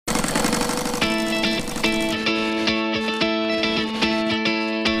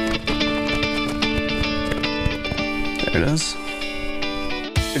There it is.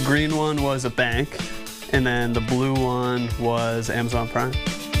 The green one was a bank, and then the blue one was Amazon Prime.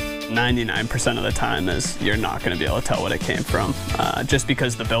 99% of the time is you're not going to be able to tell what it came from, just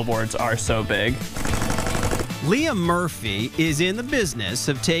because the billboards are so big. Liam Murphy is in the business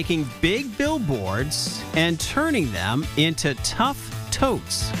of taking big billboards and turning them into tough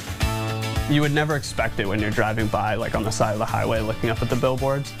totes. You would never expect it when you're driving by, like on the side of the highway, looking up at the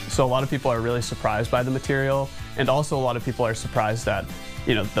billboards. So a lot of people are really surprised by the material, and also a lot of people are surprised at,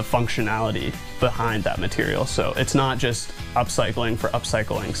 you know, the functionality behind that material. So it's not just upcycling for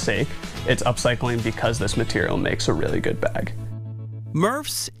upcycling's sake. It's upcycling because this material makes a really good bag.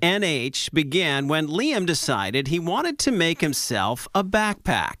 Murph's NH began when Liam decided he wanted to make himself a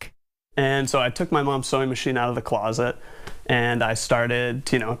backpack. And so I took my mom's sewing machine out of the closet and I started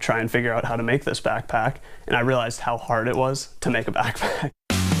to, try and figure out how to make this backpack. And I realized how hard it was to make a backpack.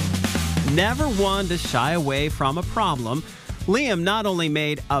 Never one to shy away from a problem, Liam not only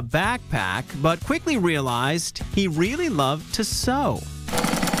made a backpack, but quickly realized he really loved to sew.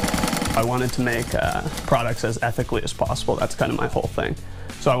 I wanted to make products as ethically as possible. That's kind of my whole thing.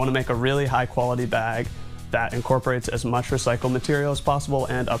 So I want to make a really high quality bag that incorporates as much recycled material as possible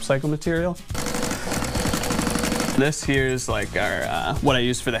and upcycled material. This here is like our what I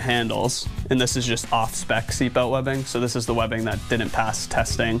use for the handles, and this is just off-spec seatbelt webbing. So this is the webbing that didn't pass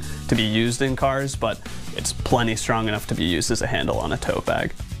testing to be used in cars, but it's plenty strong enough to be used as a handle on a tote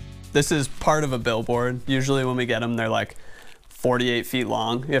bag. This is part of a billboard. Usually when we get them, they're like 48 feet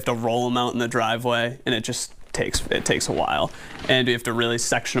long. You have to roll them out in the driveway, and it just takes a while. And you have to really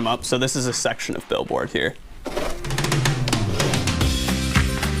section them up. So this is a section of billboard here.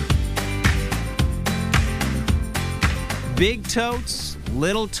 Big totes,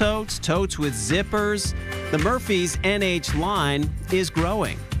 little totes, totes with zippers. The Murphy's NH line is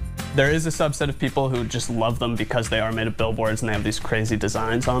growing. There is a subset of people who just love them because they are made of billboards and they have these crazy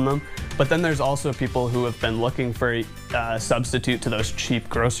designs on them. But then there's also people who have been looking for a substitute to those cheap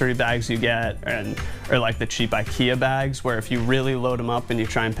grocery bags you get, or like the cheap IKEA bags, where if you really load them up and you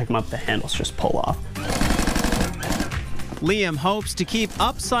try and pick them up, the handles just pull off. Liam hopes to keep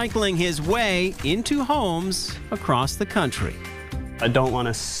upcycling his way into homes across the country. I don't want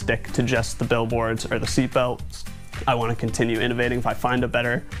to stick to just the billboards or the seatbelts. I want to continue innovating. If I find a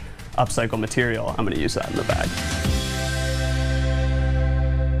better upcycle material, I'm going to use that in the bag.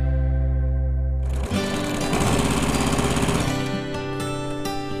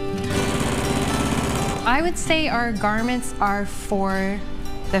 I would say our garments are for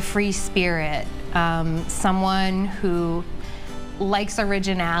the free spirit. Someone who likes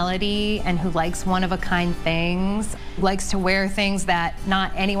originality and who likes one-of-a-kind things, likes to wear things that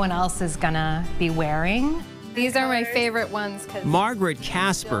not anyone else is gonna be wearing. These are my favorite ones. Margaret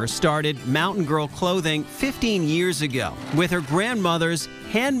Casper started Mountain Girl Clothing 15 years ago with her grandmother's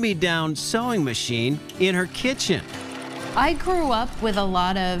hand-me-down sewing machine in her kitchen. I grew up with a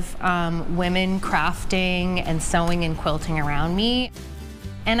lot of women crafting and sewing and quilting around me.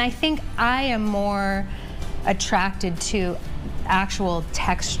 And I think I am more attracted to actual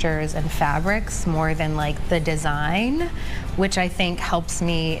textures and fabrics more than like the design, which I think helps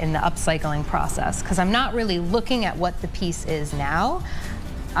me in the upcycling process, because I'm not really looking at what the piece is now.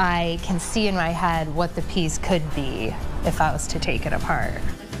 I can see in my head what the piece could be if I was to take it apart.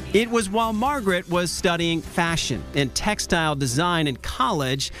 It was while Margaret was studying fashion and textile design in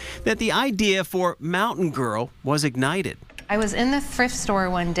college that the idea for Mountain Girl was ignited. I was in the thrift store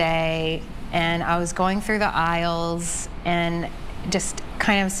one day and I was going through the aisles and just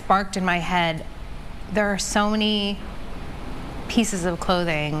kind of sparked in my head, there are so many pieces of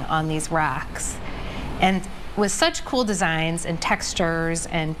clothing on these racks. And with such cool designs and textures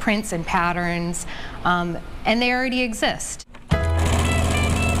and prints and patterns, and they already exist.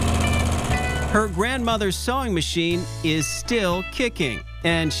 Her grandmother's sewing machine is still kicking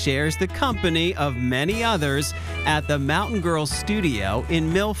and shares the company of many others at the Mountain Girl Studio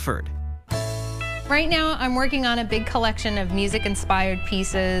in Milford. Right now, I'm working on a big collection of music-inspired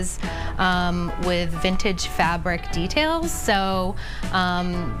pieces with vintage fabric details. So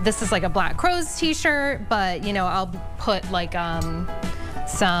this is like a Black Crowes t-shirt, but I'll put like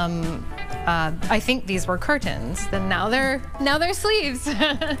some, I think these were curtains, then now they're sleeves.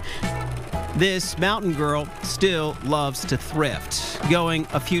 This Mountain Girl still loves to thrift, going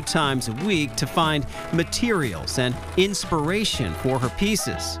a few times a week to find materials and inspiration for her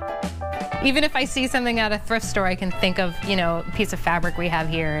pieces. Even if I see something at a thrift store, I can think of, a piece of fabric we have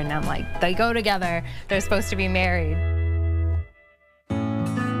here, and I'm like, they go together. They're supposed to be married.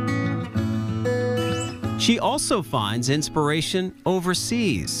 She also finds inspiration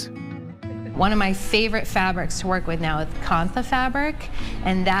overseas. one of my favorite fabrics to work with now is Kantha fabric,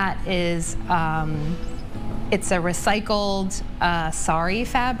 and that is it's a recycled sari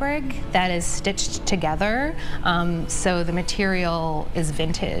fabric that is stitched together, so the material is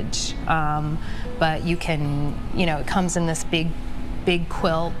vintage, but you can, it comes in this big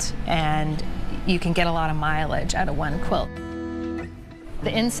quilt, and you can get a lot of mileage out of one quilt.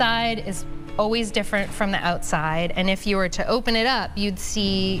 The inside is always different from the outside, and if you were to open it up, you'd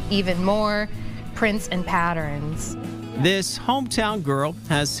see even more prints and patterns. This hometown girl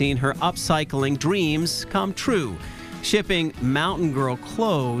has seen her upcycling dreams come true, shipping Mountain Girl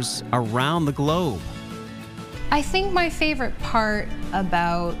clothes around the globe. I think my favorite part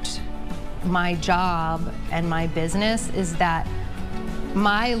about my job and my business is that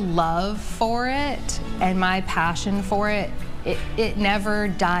my love for it and my passion for it, it never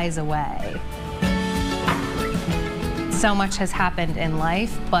dies away. So much has happened in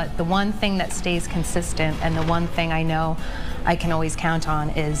life, but the one thing that stays consistent and the one thing I know I can always count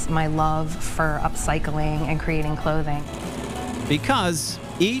on is my love for upcycling and creating clothing. Because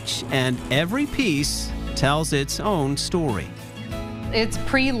each and every piece tells its own story. It's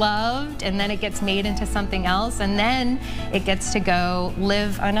pre-loved, and then it gets made into something else, and then it gets to go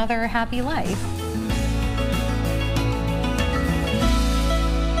live another happy life.